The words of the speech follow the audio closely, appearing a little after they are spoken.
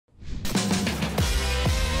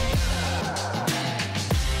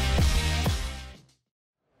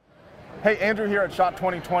Hey, Andrew here at SHOT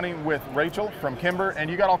 2020 with Rachel from Kimber, and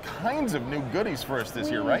you got all kinds of new goodies for us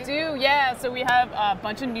this year, right? We do, yeah. So we have a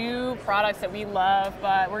bunch of new products that we love,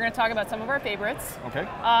 but we're going to talk about some of our favorites. Okay.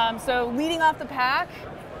 So leading off the pack,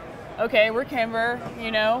 okay, we're Kimber,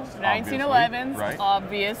 you know, 1911s, right.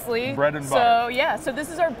 Obviously. Bread and butter. So yeah, so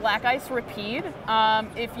this is our Black Ice Rapide.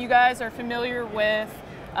 If you guys are familiar with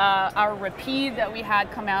our Rapide that we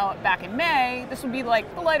had come out back in May, this would be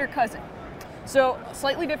like the lighter cousin. So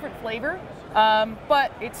slightly different flavor,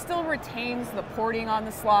 but it still retains the porting on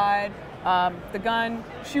the slide. The gun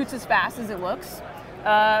shoots as fast as it looks.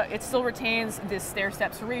 It still retains this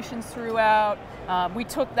stair-step serrations throughout. We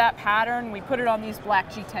took that pattern, we put it on these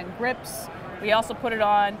black G10 grips. We also put it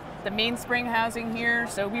on the mainspring housing here,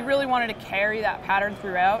 so we really wanted to carry that pattern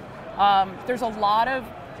throughout. There's a lot of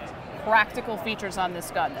practical features on this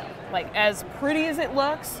gun though. Like, as pretty as it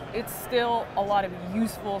looks, it's still a lot of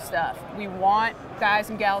useful stuff. We want guys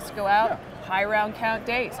and gals to go out, high round count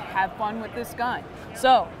days, have fun with this gun.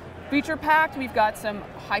 So, feature packed, we've got some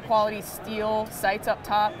high quality steel sights up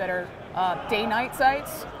top that are day-night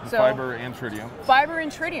sights. So, fiber and tritium. Fiber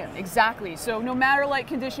and tritium, exactly. So no matter light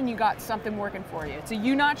condition, you got something working for you. It's a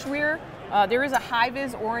U-notch rear. There is a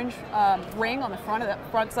high-vis orange ring on the front of the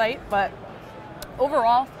front sight, but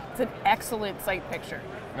overall, it's an excellent sight picture.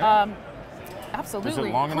 Absolutely. Is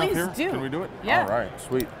it long enough here? Do. Can we do it? Yeah. All right,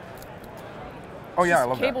 sweet. Oh yeah, I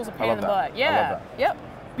love that. Cable's a pain in the butt. Yeah. I love that. Yep.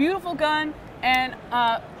 Beautiful gun, and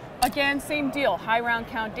again, same deal. High round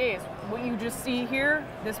count days. What you just see here,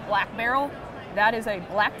 this black barrel, that is a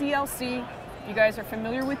black DLC. You guys are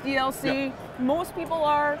familiar with DLC. Yep. Most people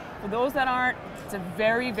are. For those that aren't, it's a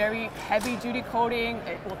very, very heavy duty coating.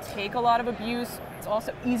 It will take a lot of abuse. It's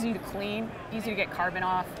also easy to clean, easy to get carbon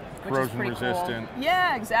off, which is pretty resistant. Cool.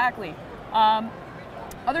 Yeah, exactly.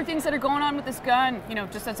 Other things that are going on with this gun, you know,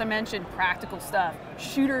 just as I mentioned, practical stuff,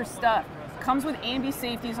 shooter stuff. Comes with ambi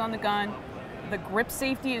safeties on the gun. The grip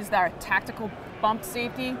safety is our tactical bump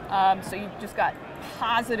safety. So you've just got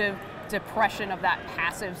positive depression of that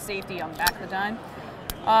passive safety on the back of the gun.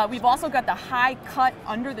 We've also got the high cut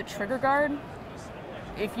under the trigger guard.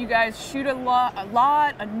 If you guys shoot a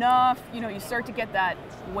lot, enough, you know, you start to get that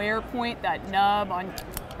wear point, that nub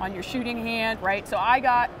on your shooting hand, right? So I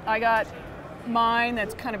got mine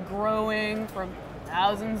that's kind of growing from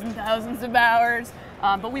thousands and thousands of hours,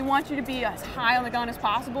 but we want you to be as high on the gun as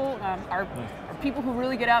possible. Our people who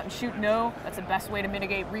really get out and shoot know that's the best way to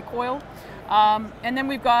mitigate recoil. And then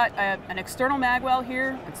we've got an external mag well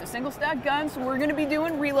here. It's a single stack gun, so we're gonna be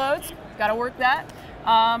doing reloads. Gotta work that.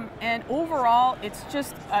 And overall, it's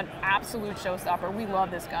just an absolute showstopper. We love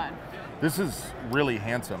this gun. This is really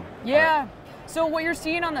handsome. Yeah. So what you're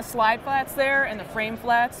seeing on the slide flats there and the frame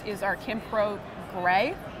flats is our Kim Pro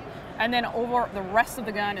gray. And then over the rest of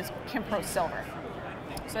the gun is Kim Pro silver.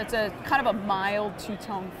 So it's a kind of a mild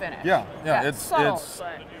two-tone finish. Yeah, it's subtle,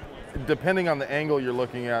 depending on the angle you're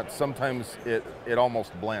looking at, sometimes it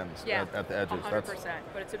almost blends at the edges. 100%.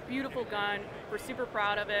 But it's a beautiful gun. We're super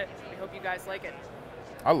proud of it. We hope you guys like it.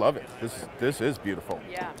 I love it. This is beautiful.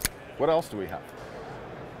 Yeah. What else do we have?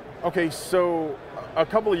 Okay, so a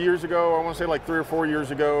couple of years ago, I want to say like 3 or 4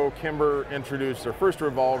 years ago, Kimber introduced their first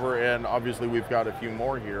revolver, and obviously we've got a few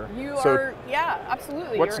more here. Yeah,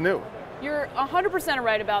 absolutely. What's new? You're 100%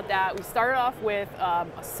 right about that. We started off with a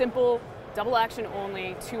simple, double action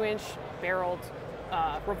only, 2-inch barreled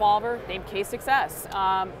revolver named K6S.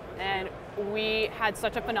 And we had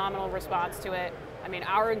such a phenomenal response to it. I mean,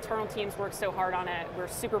 our internal teams worked so hard on it. We're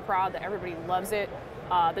super proud that everybody loves it.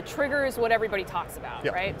 The trigger is what everybody talks about,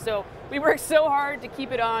 right? So we worked so hard to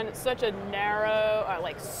keep it on such a narrow,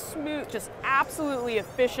 like smooth, just absolutely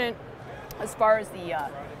efficient as far as the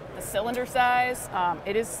cylinder size.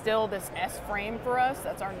 It is still this S frame for us.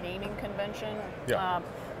 That's our naming convention. Yeah.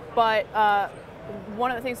 But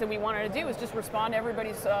one of the things that we wanted to do is just respond to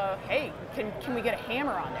everybody's, hey, can we get a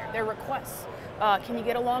hammer on there? Their requests. Can you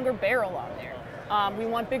get a longer barrel on there? We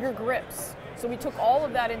want bigger grips. So we took all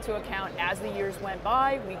of that into account as the years went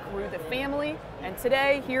by. We grew the family, and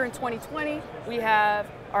today, here in 2020, we have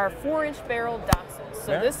our 4-inch barrel Datsun.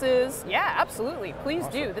 So this is, absolutely, please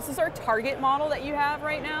do. This is our target model that you have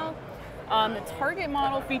right now. The target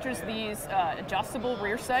model features these adjustable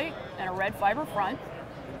rear sight and a red fiber front.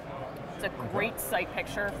 It's a great sight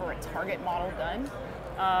picture for a target model gun.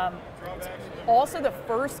 It's also the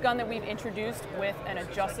first gun that we've introduced with an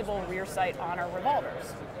adjustable rear sight on our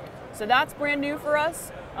revolvers. So that's brand new for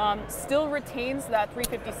us. Still retains that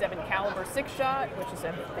 .357 caliber 6-shot, which is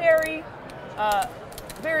a very, well,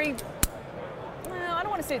 I don't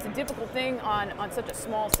want to say it's a difficult thing on such a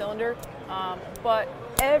small cylinder, but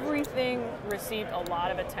everything received a lot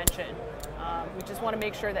of attention We just want to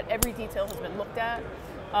make sure that every detail has been looked at.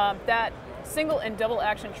 That single and double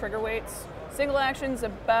action trigger weights. Single action's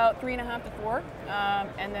about 3.5 to 4,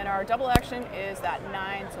 and then our double action is that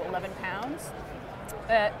 9 to 11 pounds.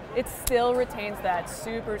 It still retains that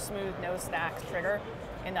super smooth no stacks trigger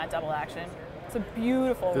in that double action. It's a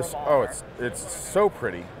beautiful revolver. Oh, it's so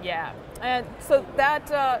pretty. Yeah, and so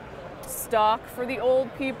that stock for the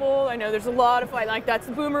old people. I know there's a lot of fight, like that's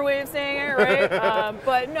the boomer way of saying it, right?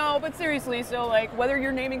 But seriously, so like whether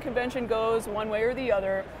your naming convention goes one way or the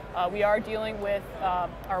other, we are dealing with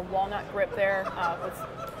our walnut grip there with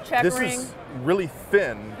checkering. This is really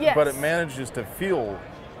thin, yes, but it manages to feel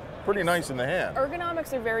pretty nice in the hand.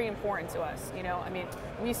 Ergonomics are very important to us. You know, I mean,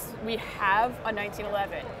 we have a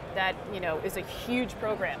 1911 that, you know, is a huge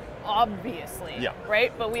program, obviously. Yeah.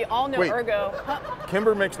 Right? But we all know Wait, Ergo.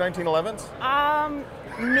 Kimber makes 1911s?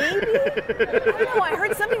 Maybe. I don't know. I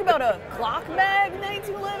heard something about a Glock mag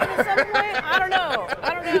 1911 at some point. I don't know.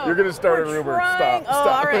 You're going to start a rumor. Stop. Oh,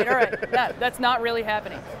 all right. That's not really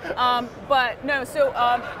happening. But no, so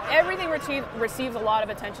everything receives a lot of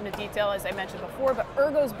attention to detail, as I mentioned before, but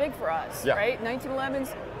Ergo's big for us, yeah, right?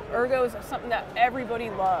 1911s, Ergo is something that everybody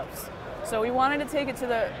loves. So we wanted to take it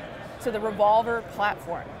to the revolver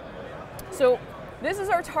platform. So this is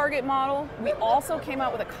our target model. We also came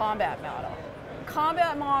out with a combat model.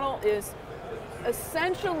 Combat model is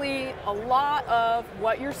essentially a lot of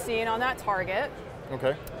what you're seeing on that target.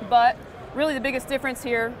 Okay. But really the biggest difference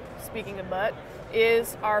here, speaking of butt,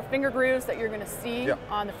 is our finger grooves that you're going to see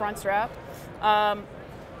on the front strap.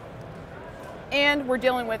 And we're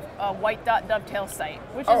dealing with a white dot dovetail sight,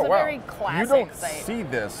 which is a very classic sight. You don't see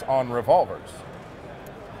this on revolvers.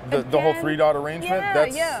 The whole 3-dot arrangement,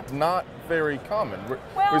 that's not very common.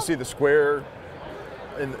 We see the square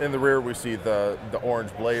in the rear, we see the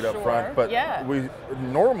orange blade up front, but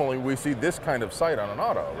normally we see this kind of sight on an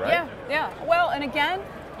auto, right? Yeah. Well, and again,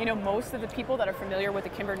 you know, most of the people that are familiar with the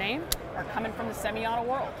Kimber name are coming from the semi-auto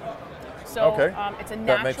world. So it's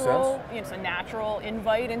a natural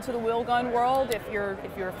invite into the wheel gun world if you're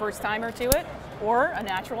a first timer to it, or a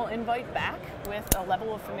natural invite back with a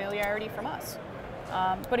level of familiarity from us.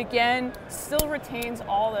 But again, still retains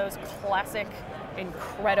all those classic,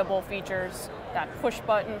 incredible features. That push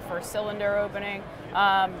button for cylinder opening.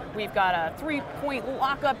 We've got a 3-point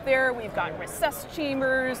lock up there. We've got recessed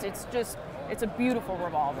chambers. It's a beautiful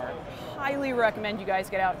revolver. Highly recommend you guys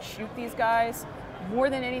get out and shoot these guys. More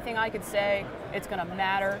than anything I could say, it's going to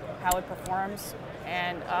matter how it performs,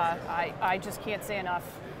 and I just can't say enough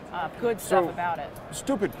good stuff about it.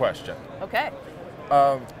 Stupid question. Okay.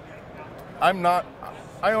 I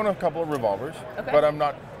own a couple of revolvers, but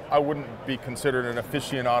I wouldn't be considered an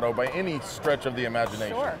aficionado by any stretch of the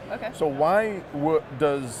imagination. Sure, okay. So why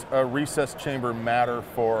does a recessed chamber matter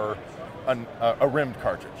for a rimmed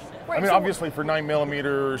cartridge? Right, I mean, obviously for 9mm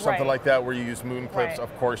or something like that where you use moon clips,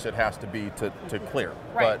 of course it has to be to clear.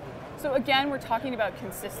 Right. But so again, we're talking about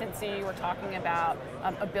consistency, we're talking about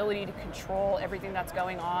ability to control everything that's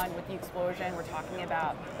going on with the explosion, we're talking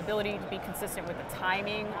about ability to be consistent with the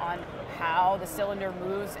timing on how the cylinder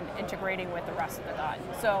moves and integrating with the rest of the gun.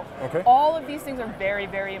 So all of these things are very,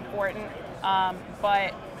 very important,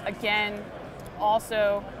 but again,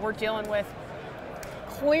 also we're dealing with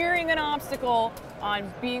clearing an obstacle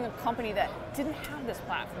on being a company that didn't have this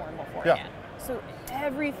platform beforehand. So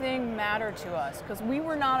everything mattered to us because we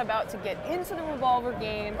were not about to get into the revolver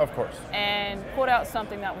game, of course, and put out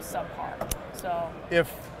something that was subpar. So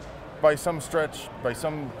if by some stretch, by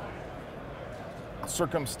some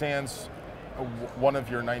circumstance, one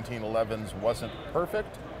of your 1911s wasn't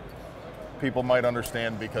perfect, people might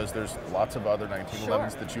understand because there's lots of other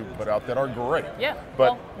 1911s that you put out that are great. Yeah,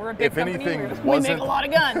 but well, we're a big if company. anything We make a lot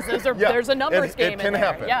of guns. There's a numbers game in there. It can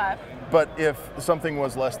happen. Yeah. But if something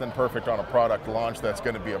was less than perfect on a product launch, that's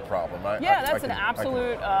going to be a problem. That's an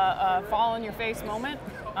absolute fall in your face moment.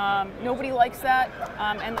 Nobody likes that.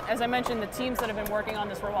 And as I mentioned, the teams that have been working on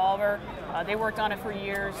this revolver, they worked on it for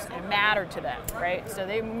years. It mattered to them, right? So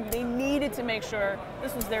they needed to make sure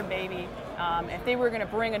this was their baby. If they were going to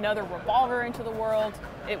bring another revolver into the world,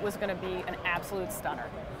 it was going to be an absolute stunner.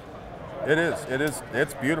 It is.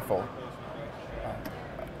 It's beautiful.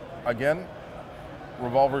 Again,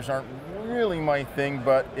 revolvers aren't really my thing,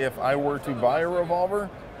 but if I were to buy a revolver,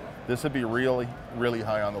 this would be really, really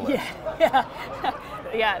high on the list.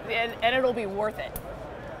 Yeah, and it'll be worth it.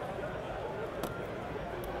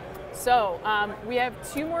 So we have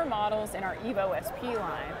 2 more models in our EVO SP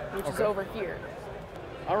line, which is over here.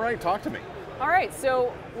 All right, talk to me. All right,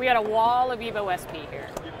 so we got a wall of EVO SP here.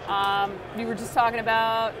 We were just talking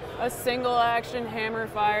about a single action hammer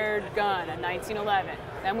fired gun, a 1911.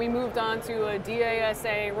 Then we moved on to a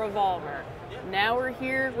DASA revolver. now we're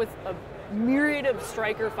here with a myriad of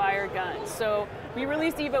striker fire guns. So we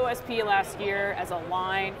released EVO SP last year as a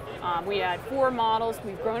line. We had 4 models,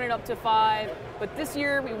 we've grown it up to 5, but this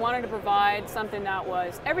year we wanted to provide something that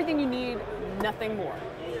was everything you need, nothing more.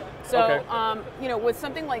 So, you know, with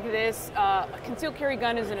something like this, a concealed carry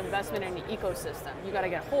gun is an investment in an ecosystem. You got to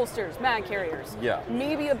get holsters, mag carriers,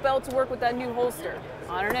 maybe a belt to work with that new holster.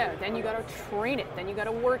 I don't know. Then you got to train it. Then you got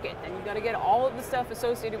to work it. Then you got to get all of the stuff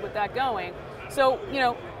associated with that going. So, you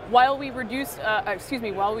know, while we introduced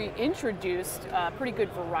a pretty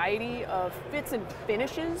good variety of fits and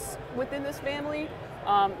finishes within this family,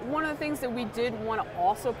 one of the things that we did want to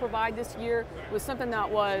also provide this year was something that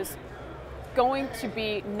was going to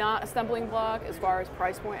be not a stumbling block as far as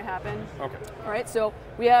price point happened. Okay. All right, so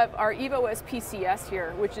we have our EVO SPCS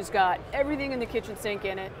here, which has got everything in the kitchen sink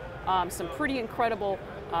in it, some pretty incredible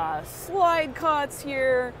slide cuts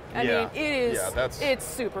here. I mean, it is, it's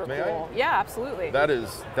super cool. Yeah, absolutely. That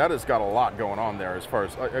has got a lot going on there as far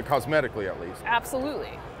as cosmetically at least.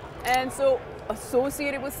 Absolutely. And so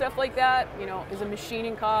associated with stuff like that, you know, is a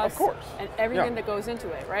machining cost. Of course. And everything that goes into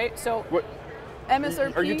it, right? So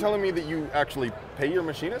MSRP. Are you telling me that you actually pay your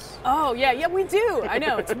machinists? Oh, yeah, we do. I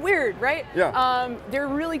know, it's weird, right? Yeah. They're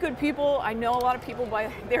really good people. I know a lot of people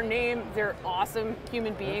by their name. They're awesome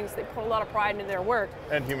human beings. They put a lot of pride into their work.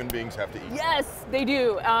 And human beings have to eat. Yes, they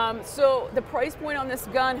do. So the price point on this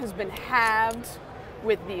gun has been halved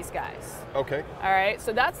with these guys. Okay. All right,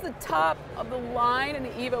 so that's the top of the line in the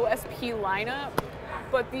EVO SP lineup.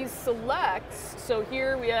 But these selects, so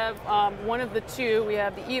here we have one of the two. We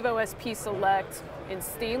have the EVO SP Select in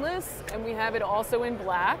stainless, and we have it also in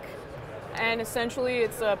black. And essentially,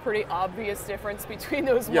 it's a pretty obvious difference between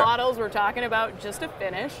those models. We're talking about just a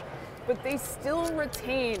finish, but they still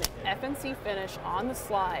retain FNC finish on the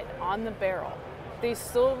slide, on the barrel. They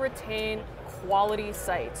still retain quality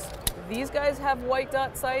sights. These guys have white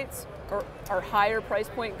dot sights, or our higher price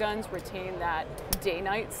point guns retain that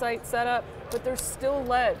day-night sight setup, but they're still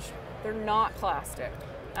ledge. They're not plastic.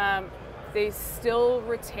 They still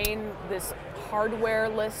retain this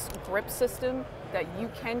hardware-less grip system that you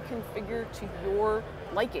can configure to your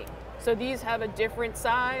liking. So these have a different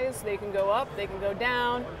size. They can go up, they can go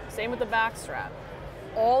down. Same with the back strap.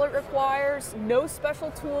 All it requires, no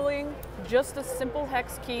special tooling, just a simple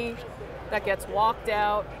hex key that gets walked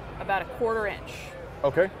out about 1/4 inch.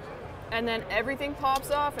 Okay. And then everything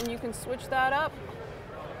pops off and you can switch that up.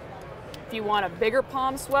 If you want a bigger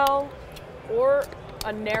palm swell or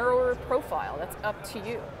a narrower profile, that's up to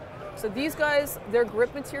you. So these guys, their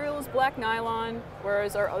grip material is black nylon,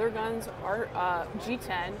 whereas our other guns are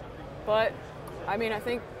G10. But I mean, I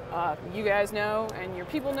think you guys know and your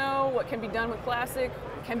people know what can be done with plastic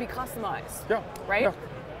can be customized. Yeah. Right? Yeah.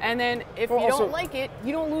 And then if you don't like it,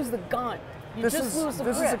 you don't lose the gun. You just lose the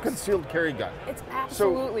grips. This is a concealed carry gun. It's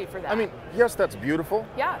absolutely for that. I mean, yes, that's beautiful.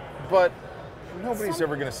 Yeah. But nobody's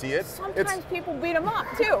ever going to see it. Sometimes people beat them up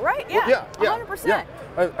too, right? Yeah. Well, 100%. Yeah.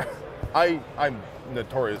 I'm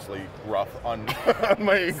notoriously rough on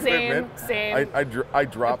my equipment. Same. I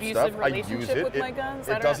drop stuff. I use it. With my guns.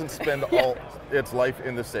 It doesn't spend all its life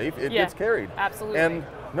in the safe. It gets carried. Absolutely. And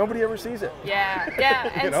nobody ever sees it. Yeah.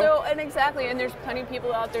 And exactly. And there's plenty of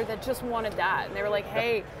people out there that just wanted that, and they were like,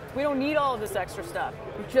 hey, we don't need all of this extra stuff.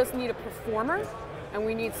 We just need a performer, and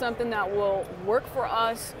we need something that will work for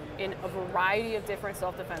us in a variety of different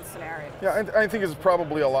self-defense scenarios. Yeah, and I think it's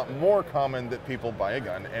probably a lot more common that people buy a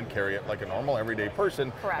gun and carry it like a normal everyday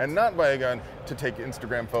person. Correct. And not buy a gun to take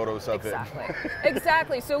Instagram photos of it.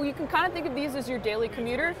 Exactly. So you can kind of think of these as your daily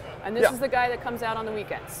commuter, and this is the guy that comes out on the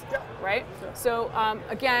weekends, right? So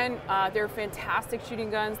again, they're fantastic shooting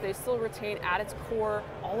guns. They still retain at its core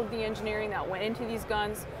all of the engineering that went into these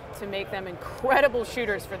guns to make them incredible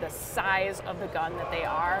shooters for the size of the gun that they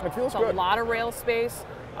are. It feels good. It's a lot of rail space.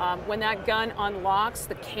 When that gun unlocks,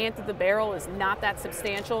 the cant of the barrel is not that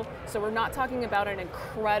substantial, so we're not talking about an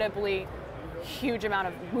incredibly huge amount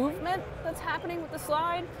of movement that's happening with the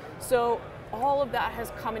slide. So all of that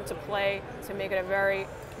has come into play to make it a very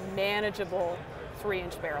manageable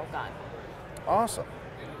 3-inch barrel gun. Awesome.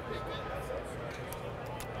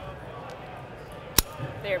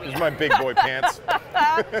 There we go. This is my big boy pants.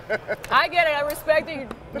 I get it. I respect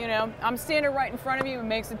it. You know, I'm standing right in front of you. It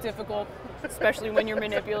makes it difficult, especially when you're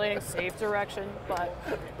manipulating safe direction.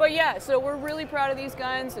 But yeah, so we're really proud of these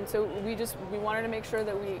guns, and so we wanted to make sure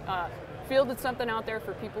that we fielded something out there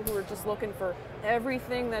for people who are just looking for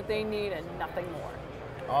everything that they need and nothing more.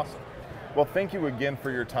 Awesome. Well, thank you again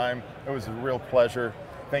for your time. It was a real pleasure.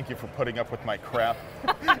 Thank you for putting up with my crap.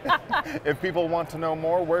 If people want to know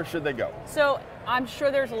more, where should they go? So I'm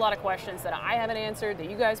sure there's a lot of questions that I haven't answered that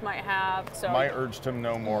you guys might have. So my urge to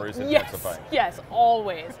know more is intensifying. Yes,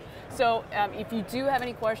 always. So if you do have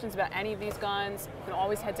any questions about any of these guns, you can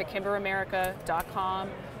always head to kimberamerica.com.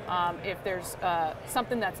 If there's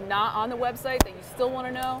something that's not on the website that you still want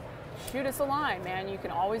to know, shoot us a line, man. You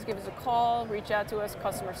can always give us a call, reach out to us,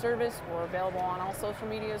 customer service. We're available on all social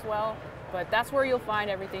media as well. But that's where you'll find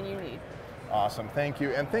everything you need. Awesome, thank you.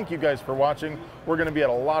 And thank you guys for watching. We're going to be at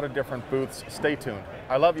a lot of different booths. Stay tuned.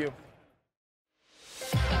 I love you.